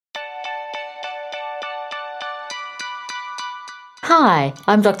Hi,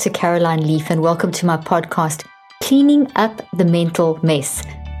 I'm Dr. Caroline Leaf and welcome to my podcast, Cleaning Up the Mental Mess.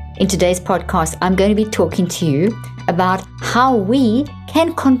 In today's podcast, I'm going to be talking to you about how we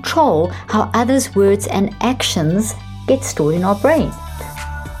can control how others' words and actions get stored in our brain.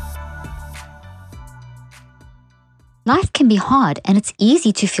 Life can be hard and it's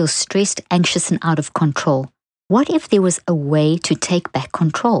easy to feel stressed, anxious, and out of control. What if there was a way to take back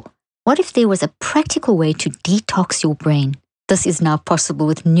control? What if there was a practical way to detox your brain? This is now possible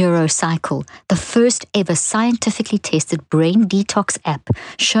with NeuroCycle, the first ever scientifically tested brain detox app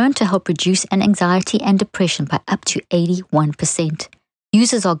shown to help reduce anxiety and depression by up to 81%.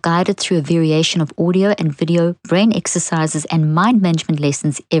 Users are guided through a variation of audio and video, brain exercises, and mind management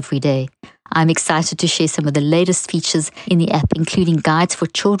lessons every day. I'm excited to share some of the latest features in the app, including guides for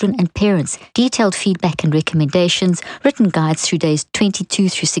children and parents, detailed feedback and recommendations, written guides through days 22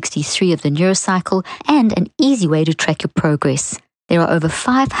 through 63 of the NeuroCycle, and an easy way to track your progress. There are over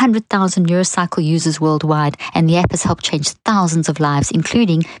 500,000 NeuroCycle users worldwide, and the app has helped change thousands of lives,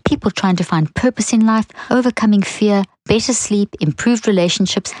 including people trying to find purpose in life, overcoming fear, better sleep, improved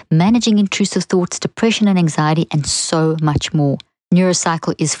relationships, managing intrusive thoughts, depression and anxiety, and so much more.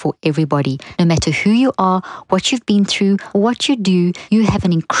 NeuroCycle is for everybody. No matter who you are, what you've been through, or what you do, you have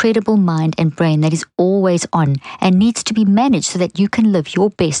an incredible mind and brain that is always on and needs to be managed so that you can live your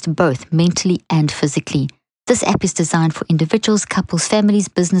best both mentally and physically. This app is designed for individuals, couples, families,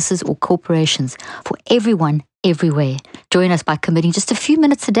 businesses, or corporations, for everyone, everywhere. Join us by committing just a few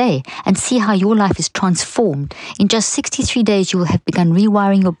minutes a day and see how your life is transformed. In just 63 days, you will have begun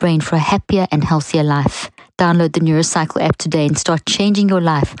rewiring your brain for a happier and healthier life. Download the NeuroCycle app today and start changing your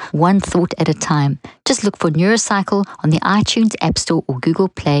life one thought at a time. Just look for NeuroCycle on the iTunes App Store or Google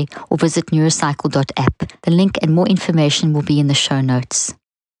Play or visit neurocycle.app. The link and more information will be in the show notes.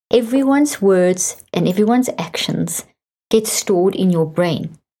 Everyone's words and everyone's actions get stored in your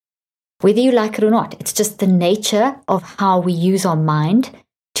brain. Whether you like it or not, it's just the nature of how we use our mind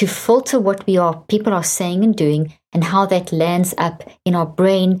to filter what people are saying and doing, and how that lands up in our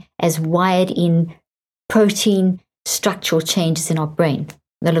brain as wired in protein structural changes in our brain,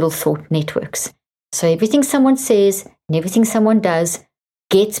 the little thought networks. So everything someone says and everything someone does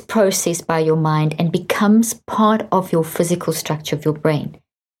gets processed by your mind and becomes part of your physical structure of your brain.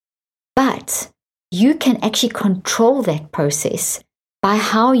 But you can actually control that process by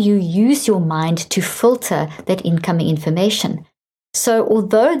how you use your mind to filter that incoming information. So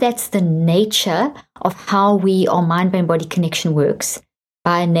although that's the nature of how our mind-brain-body connection works,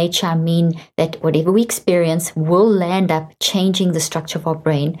 by nature, I mean that whatever we experience will land up changing the structure of our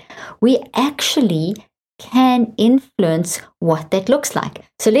brain. We actually can influence what that looks like.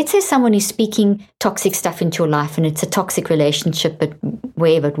 So let's say someone is speaking toxic stuff into your life and it's a toxic relationship at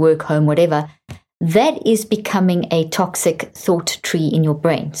wherever, at work, home, whatever. That is becoming a toxic thought tree in your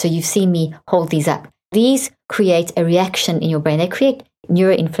brain. So you've seen me hold these up. These create a reaction in your brain. They create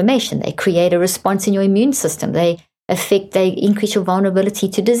neuroinflammation. They create a response in your immune system. They increase your vulnerability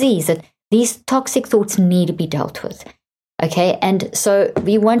to disease. That these toxic thoughts need to be dealt with. Okay, and so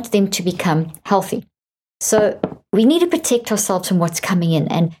we want them to become healthy. So we need to protect ourselves from what's coming in.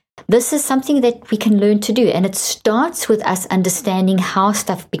 And this is something that we can learn to do. And it starts with us understanding how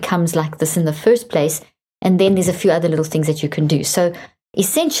stuff becomes like this in the first place. And then there's a few other little things that you can do. So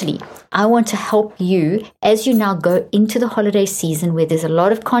essentially, I want to help you as you now go into the holiday season where there's a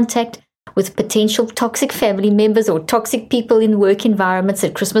lot of contact with potential toxic family members or toxic people in work environments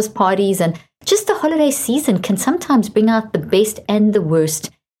at Christmas parties. And just the holiday season can sometimes bring out the best and the worst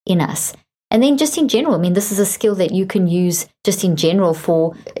in us. And then just in general, I mean, this is a skill that you can use just in general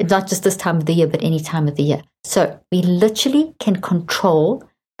for not just this time of the year, but any time of the year. So we literally can control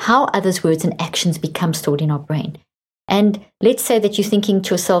how others' words and actions become stored in our brain. And let's say that you're thinking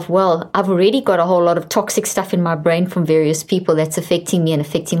to yourself, well, I've already got a whole lot of toxic stuff in my brain from various people that's affecting me and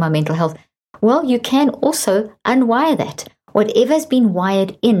affecting my mental health. Well, you can also unwire that. Whatever has been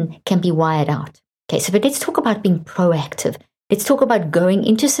wired in can be wired out. Okay, so but let's talk about being proactive. Let's talk about going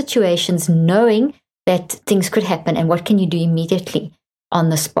into situations knowing that things could happen and what can you do immediately on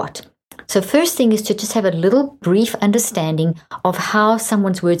the spot. So first thing is to just have a little brief understanding of how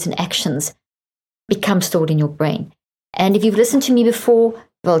someone's words and actions become stored in your brain. And if you've listened to me before,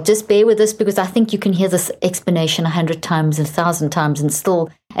 well, just bear with us because I think you can hear this explanation 100 times, 1,000 times and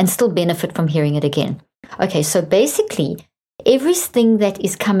still benefit from hearing it again. Okay, so basically, everything that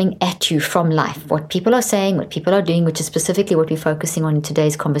is coming at you from life, what people are saying, what people are doing, which is specifically what we're focusing on in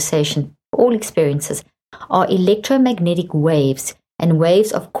today's conversation, all experiences, are electromagnetic waves and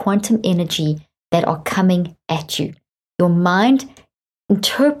waves of quantum energy that are coming at you. Your mind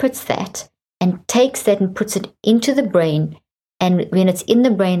interprets that and takes that and puts it into the brain And when it's in the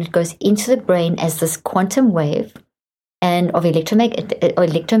brain, it goes into the brain as this quantum wave and of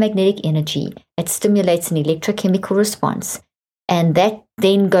electromagnetic energy. It stimulates an electrochemical response. And that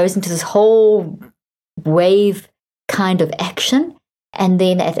then goes into this whole wave kind of action. And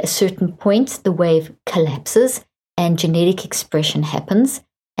then at a certain point, the wave collapses and genetic expression happens.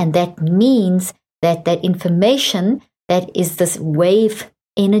 And that means that that information that is this wave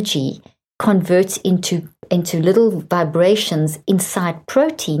energy converts into little vibrations inside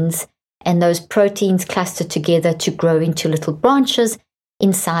proteins, and those proteins cluster together to grow into little branches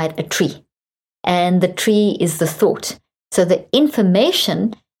inside a tree. And the tree is the thought. So the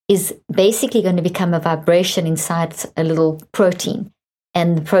information is basically going to become a vibration inside a little protein.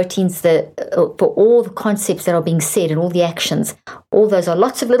 And the proteins, for all the concepts that are being said and all the actions, all those are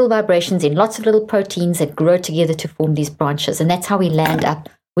lots of little vibrations in lots of little proteins that grow together to form these branches. And that's how we land up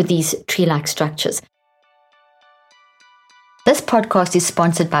with these tree-like structures. This podcast is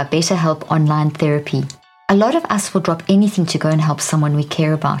sponsored by BetterHelp Online Therapy. A lot of us will drop anything to go and help someone we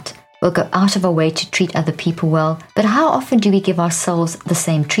care about. We'll go out of our way to treat other people well, but how often do we give ourselves the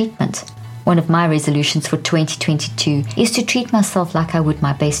same treatment? One of my resolutions for 2022 is to treat myself like I would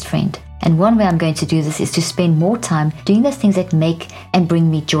my best friend. And one way I'm going to do this is to spend more time doing the things that make and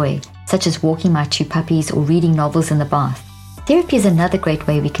bring me joy, such as walking my 2 puppies or reading novels in the bath. Therapy is another great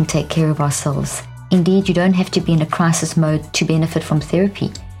way we can take care of ourselves. Indeed, you don't have to be in a crisis mode to benefit from therapy.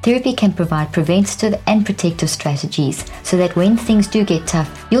 Therapy can provide preventative and protective strategies so that when things do get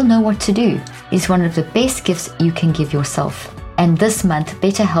tough, you'll know what to do. It's one of the best gifts you can give yourself. And this month,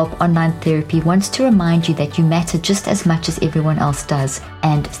 BetterHelp Online Therapy wants to remind you that you matter just as much as everyone else does.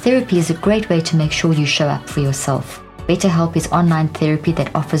 And therapy is a great way to make sure you show up for yourself. BetterHelp is online therapy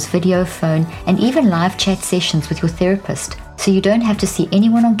that offers video, phone, and even live chat sessions with your therapist. So you don't have to see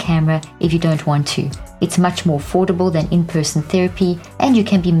anyone on camera if you don't want to. It's much more affordable than in-person therapy, and you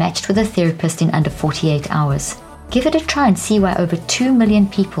can be matched with a therapist in under 48 hours. Give it a try and see why over 2 million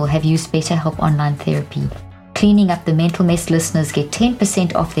people have used BetterHelp Online Therapy. Cleaning Up the Mental Mess listeners get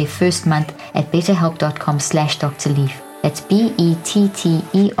 10% off their first month at betterhelp.com/Dr. Leaf. That's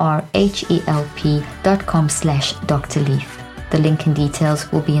BetterHelp.com/Dr. Leaf. The link and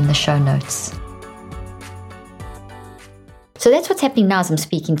details will be in the show notes. So that's what's happening now as I'm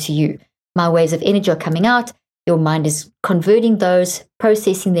speaking to you. My waves of energy are coming out. Your mind is converting those,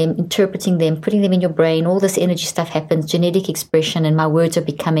 processing them, interpreting them, putting them in your brain. All this energy stuff happens, genetic expression, and my words are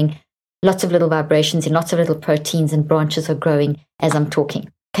becoming lots of little vibrations and lots of little proteins, and branches are growing as I'm talking.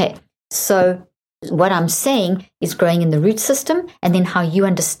 Okay, so what I'm saying is growing in the root system, and then how you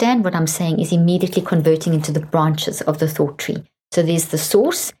understand what I'm saying is immediately converting into the branches of the thought tree. So there's the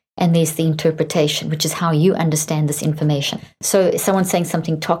source, and there's the interpretation, which is how you understand this information. So if someone's saying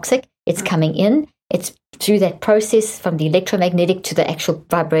something toxic, it's coming in. It's through that process from the electromagnetic to the actual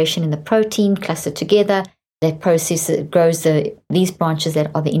vibration in the protein clustered together. That process grows these branches that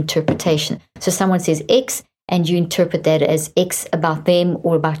are the interpretation. So someone says X, and you interpret that as X about them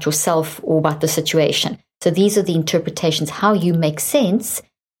or about yourself or about the situation. So these are the interpretations, how you make sense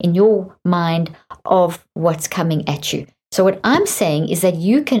in your mind of what's coming at you. So what I'm saying is that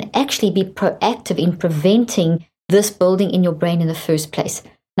you can actually be proactive in preventing this building in your brain in the first place.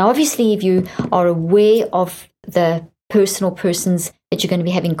 Now, obviously, if you are aware of the persons that you're going to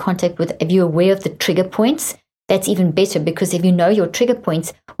be having contact with, if you're aware of the trigger points, that's even better, because if you know your trigger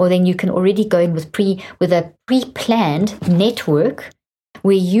points, well, then you can already go in with a pre-planned network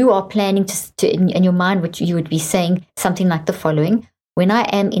where you are planning to in your mind, which you would be saying something like the following: when I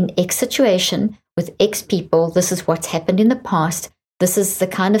am in X situation with X people, this is what's happened in the past. This is the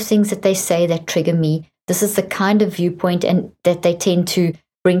kind of things that they say that trigger me. This is the kind of viewpoint and that they tend to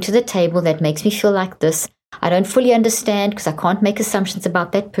bring to the table that makes me feel like this. I don't fully understand because I can't make assumptions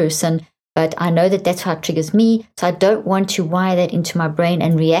about that person, but I know that that's how it triggers me. So I don't want to wire that into my brain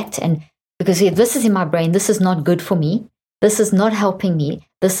and react. And because if this is in my brain, this is not good for me. This is not helping me.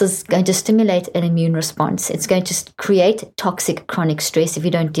 This is going to stimulate an immune response. It's going to create toxic chronic stress if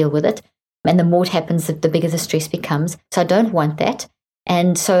you don't deal with it. And the more it happens, the bigger the stress becomes. So I don't want that.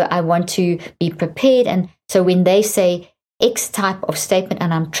 And so I want to be prepared. And so when they say X type of statement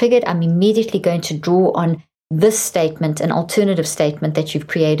and I'm triggered, I'm immediately going to draw on this statement, an alternative statement that you've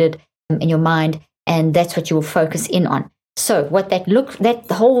created in your mind, and that's what you will focus in on. So what that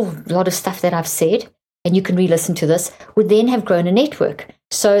whole lot of stuff that I've said, and you can re-listen to this, would then have grown a network.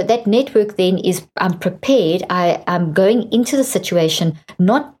 So that network then is, I'm prepared, I'm going into the situation,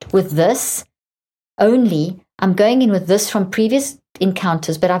 not with this only, I'm going in with this from previous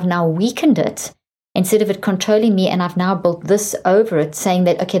encounters, but I've now weakened it instead of it controlling me, and I've now built this over it, saying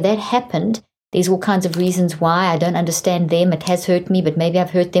that, okay, that happened, There's all kinds of reasons why I don't understand them. It has hurt me, but maybe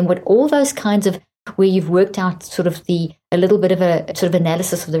I've hurt them. But all those kinds of where you've worked out sort of a little bit of a sort of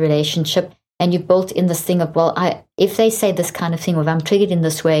analysis of the relationship, and you've built in this thing of, well, if they say this kind of thing, or if I'm triggered in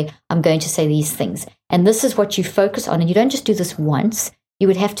this way, I'm going to say these things. And this is what you focus on. And you don't just do this once. You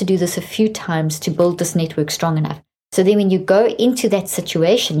would have to do this a few times to build this network strong enough. So then when you go into that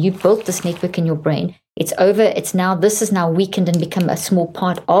situation, you've built this network in your brain. It's over. This is now weakened and become a small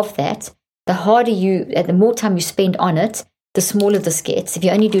part of that. The more time you spend on it, the smaller this gets. If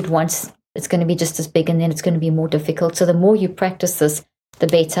you only do it once, it's going to be just as big, and then it's going to be more difficult. So the more you practice this, the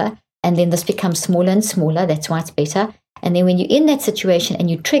better. And then this becomes smaller and smaller. That's why it's better. And then when you're in that situation and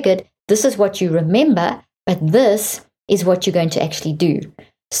you're triggered, this is what you remember, but this is what you're going to actually do.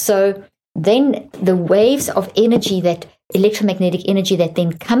 So then the waves of energy, that electromagnetic energy that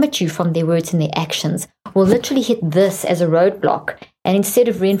then come at you from their words and their actions, will literally hit this as a roadblock. And instead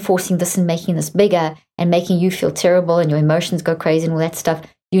of reinforcing this and making this bigger and making you feel terrible and your emotions go crazy and all that stuff,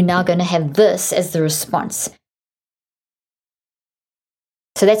 you're now going to have this as the response.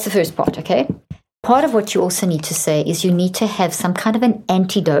 So that's the first part, okay? Part of what you also need to say is you need to have some kind of an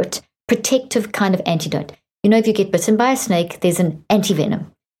antidote, protective kind of antidote. If you get bitten by a snake, there's an antivenom.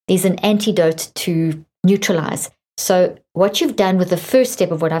 There's an antidote to neutralize. So what you've done with the first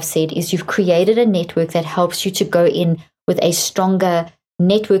step of what I've said is you've created a network that helps you to go in with a stronger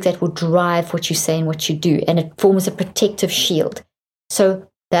network that will drive what you say and what you do, and it forms a protective shield. So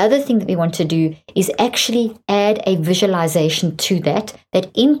the other thing that we want to do is actually add a visualization to that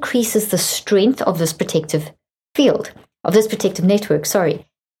increases the strength of this protective field, of this protective network,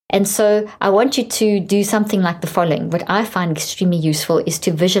 And so I want you to do something like the following. What I find extremely useful is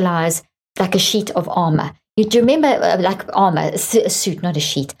to visualize like a sheet of armor. Do you remember like armor, a suit, not a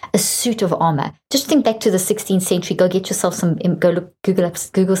sheet, a suit of armor? Just think back to the 16th century. Go get yourself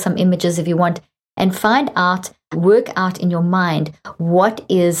Google some images if you want, and work out in your mind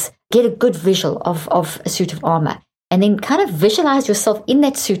get a good visual of a suit of armor, and then kind of visualize yourself in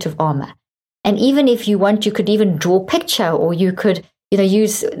that suit of armor. And even if you want, you could even draw a picture, or you could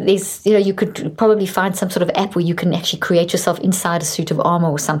use this, you could probably find some sort of app where you can actually create yourself inside a suit of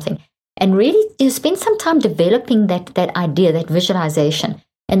armor or something. And really spend some time developing that idea, that visualization.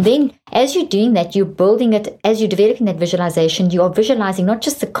 And then as you're doing that, you're building it, as you're developing that visualization, you are visualizing not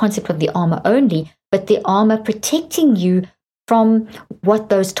just the concept of the armor only, but the armor protecting you from what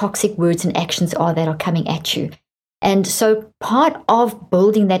those toxic words and actions are that are coming at you. And so part of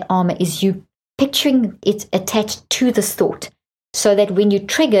building that armor is you picturing it attached to this thought, so that when you're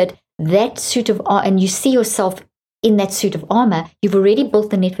triggered, that suit of armor, and you see yourself in that suit of armor, you've already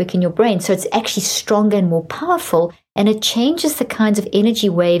built the network in your brain. So it's actually stronger and more powerful, and it changes the kinds of energy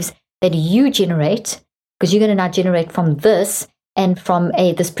waves that you generate, because you're going to now generate from this and from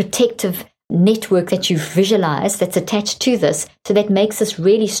this protective network that you've visualized that's attached to this. So that makes this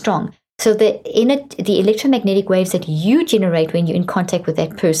really strong. So the electromagnetic waves that you generate when you're in contact with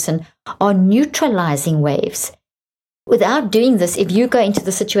that person are neutralizing waves. Without doing this, if you go into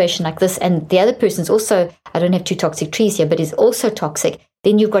the situation like this, and the other person's also, I don't have two toxic trees here, but is also toxic,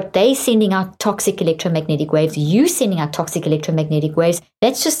 then you've got they sending out toxic electromagnetic waves, you sending out toxic electromagnetic waves.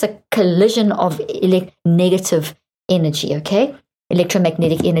 That's just a collision of negative energy, okay?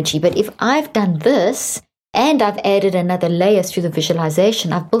 Electromagnetic energy. But if I've done this, and I've added another layer through the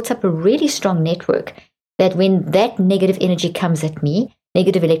visualization, I've built up a really strong network that when that negative energy comes at me,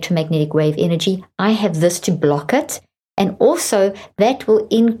 negative electromagnetic wave energy, I have this to block it. And also that will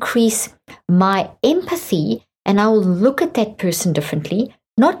increase my empathy, and I will look at that person differently,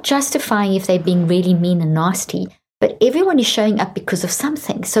 not justifying if they're being really mean and nasty, but everyone is showing up because of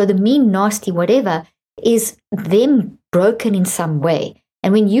something. So the mean, nasty, whatever is them broken in some way.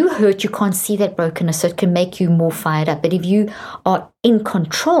 And when you hurt, you can't see that brokenness, so it can make you more fired up. But if you are in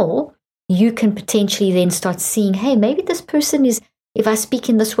control, you can potentially then start seeing, hey, maybe this person is, if I speak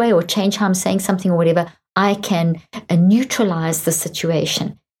in this way or change how I'm saying something or whatever, I can neutralize the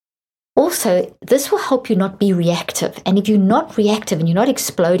situation. Also, this will help you not be reactive. And if you're not reactive and you're not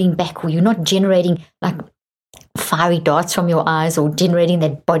exploding back, or you're not generating like fiery darts from your eyes, or generating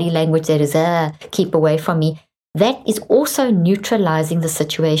that body language that is, keep away from me, that is also neutralizing the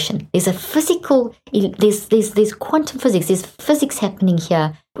situation. There's a physical, there's quantum physics, there's physics happening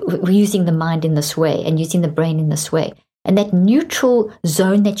here. We're using the mind in this way and using the brain in this way. And that neutral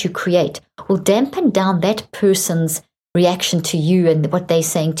zone that you create will dampen down that person's reaction to you and what they're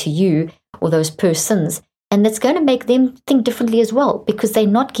saying to you, or those persons. And that's going to make them think differently as well, because they're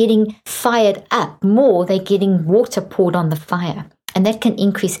not getting fired up more, they're getting water poured on the fire. And that can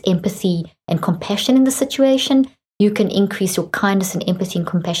increase empathy and compassion in the situation. You can increase your kindness and empathy and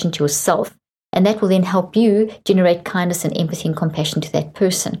compassion to yourself. And that will then help you generate kindness and empathy and compassion to that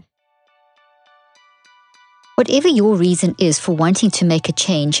person. Whatever your reason is for wanting to make a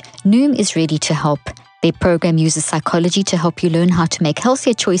change, Noom is ready to help. Their program uses psychology to help you learn how to make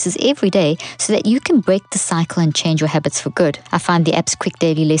healthier choices every day so that you can break the cycle and change your habits for good. I find the app's quick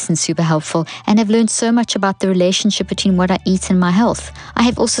daily lessons super helpful and have learned so much about the relationship between what I eat and my health. I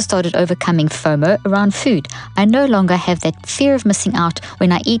have also started overcoming FOMO around food. I no longer have that fear of missing out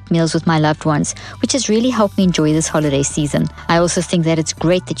when I eat meals with my loved ones, which has really helped me enjoy this holiday season. I also think that it's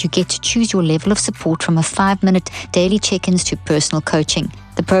great that you get to choose your level of support from a 5-minute daily check-ins to personal coaching.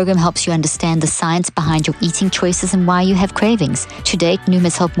 The program helps you understand the science behind your eating choices and why you have cravings. To date, Noom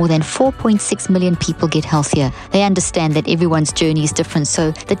has helped more than 4.6 million people get healthier. They understand that everyone's journey is different,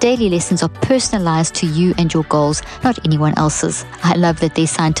 so the daily lessons are personalized to you and your goals, not anyone else's. I love that their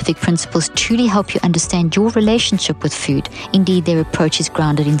scientific principles truly help you understand your relationship with food. Indeed, their approach is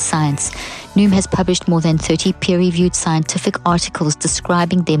grounded in science. Noom has published more than 30 peer-reviewed scientific articles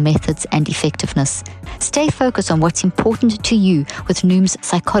describing their methods and effectiveness. Stay focused on what's important to you with Noom's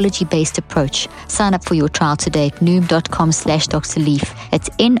psychology-based approach. Sign up for your trial today at noom.com/Dr. Leaf. It's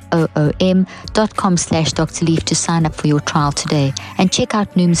NOOM.com/Dr. Leaf to sign up for your trial today. And check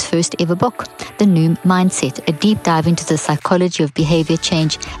out Noom's first ever book, The Noom Mindset, a deep dive into the psychology of behavior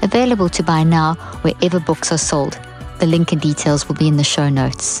change, available to buy now wherever books are sold. The link and details will be in the show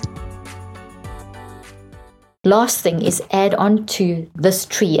notes. Last thing is add on to this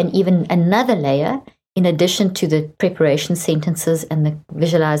tree and even another layer in addition to the preparation sentences and the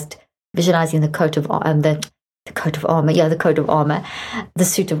visualizing the coat of armor, the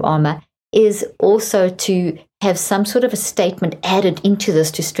suit of armor, is also to have some sort of a statement added into this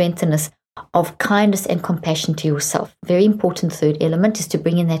to strengthen this of kindness and compassion to yourself. Very important third element is to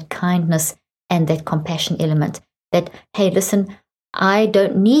bring in that kindness and that compassion element. That, hey, listen, I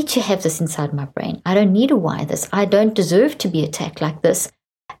don't need to have this inside my brain. I don't need to wire this. I don't deserve to be attacked like this.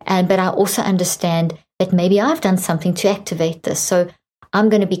 But I also understand that maybe I've done something to activate this. So I'm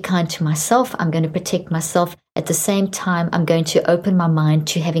going to be kind to myself. I'm going to protect myself. At the same time, I'm going to open my mind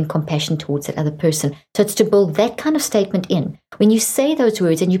to having compassion towards that other person. So it's to build that kind of statement in. When you say those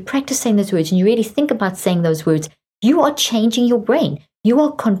words and you practice saying those words and you really think about saying those words, you are changing your brain. You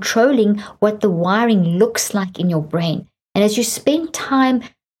are controlling what the wiring looks like in your brain. And as you spend time,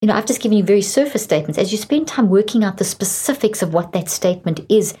 I've just given you very surface statements. As you spend time working out the specifics of what that statement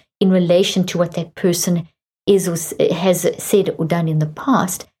is in relation to what that person is or has said or done in the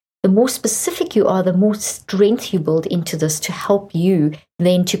past, the more specific you are, the more strength you build into this to help you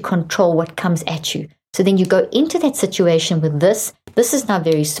then to control what comes at you. So then you go into that situation with this. This is now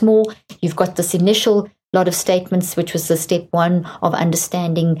very small. You've got this initial lot of statements, which was the step one of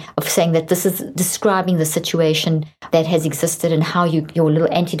understanding, of saying that this is describing the situation that has existed and how your little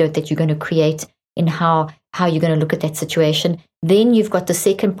antidote that you're going to create in how you're going to look at that situation. Then you've got the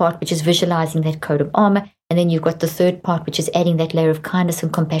second part, which is visualizing that coat of armor. And then you've got the third part, which is adding that layer of kindness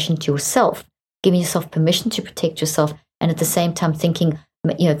and compassion to yourself, giving yourself permission to protect yourself. And at the same time thinking,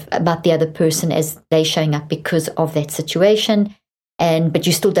 about the other person as they showing up because of that situation. But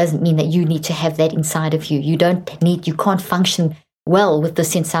you still doesn't mean that you need to have that inside of you. You can't function well with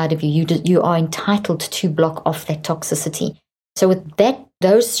this inside of you. You are entitled to block off that toxicity. So with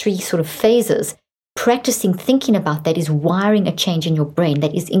those three sort of phases, practicing thinking about that is wiring a change in your brain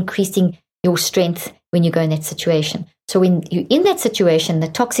that is increasing your strength when you go in that situation. So when you're in that situation, the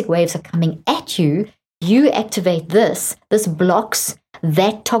toxic waves are coming at you, you activate this blocks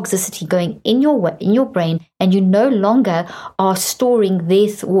that toxicity going in your brain, and you no longer are storing their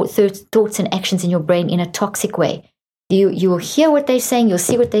thoughts and actions in your brain in a toxic way. You will hear what they're saying, you'll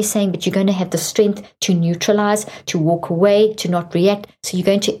see what they're saying, but you're going to have the strength to neutralize, to walk away, to not react. So you're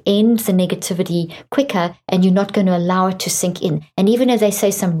going to end the negativity quicker, and you're not going to allow it to sink in. And even if they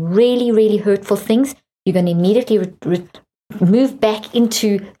say some really, really hurtful things, you're going to immediately move back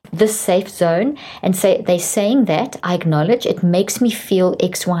into this safe zone and say, they're saying that, I acknowledge, it makes me feel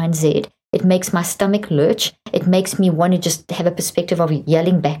X, Y, and Z. It makes my stomach lurch. It makes me want to just have a perspective of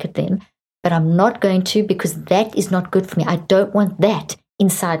yelling back at them. But I'm not going to, because that is not good for me. I don't want that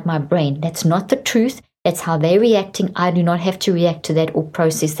inside my brain. That's not the truth. That's how they're reacting. I do not have to react to that or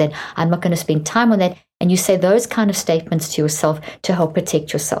process that. I'm not going to spend time on that. And you say those kind of statements to yourself to help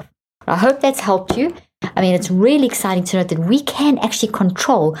protect yourself. I hope that's helped you. I mean, it's really exciting to know that we can actually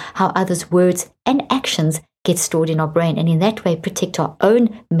control how others' words and actions get stored in our brain, and in that way protect our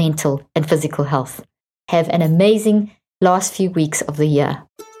own mental and physical health. Have an amazing last few weeks of the year.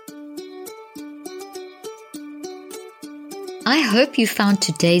 I hope you found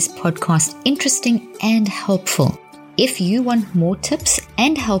today's podcast interesting and helpful. If you want more tips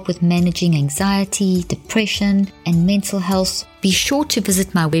and help with managing anxiety, depression, and mental health, be sure to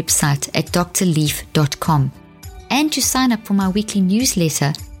visit my website at drleaf.com and to sign up for my weekly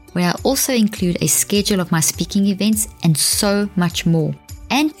newsletter, where I also include a schedule of my speaking events and so much more.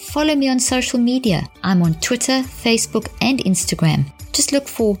 And follow me on social media. I'm on Twitter, Facebook, and Instagram. Just look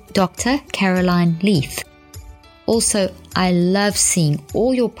for Dr. Caroline Leaf. Also, I love seeing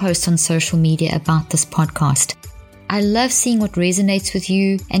all your posts on social media about this podcast. I love seeing what resonates with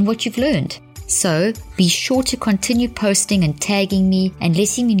you and what you've learned. So be sure to continue posting and tagging me and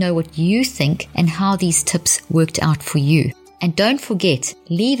letting me know what you think and how these tips worked out for you. And don't forget,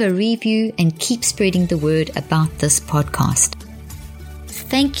 leave a review and keep spreading the word about this podcast.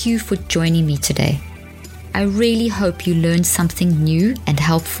 Thank you for joining me today. I really hope you learned something new and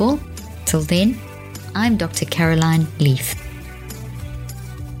helpful. Till then, I'm Dr. Caroline Leaf.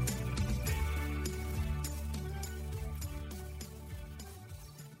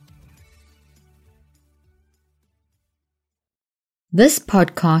 This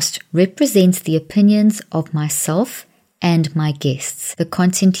podcast represents the opinions of myself and my guests. The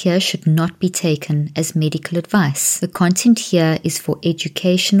content here should not be taken as medical advice. The content here is for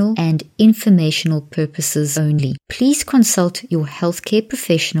educational and informational purposes only. Please consult your healthcare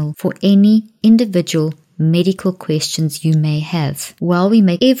professional for any individual medical questions you may have. While we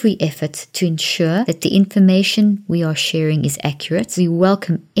make every effort to ensure that the information we are sharing is accurate, we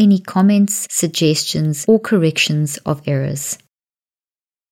welcome any comments, suggestions, or corrections of errors.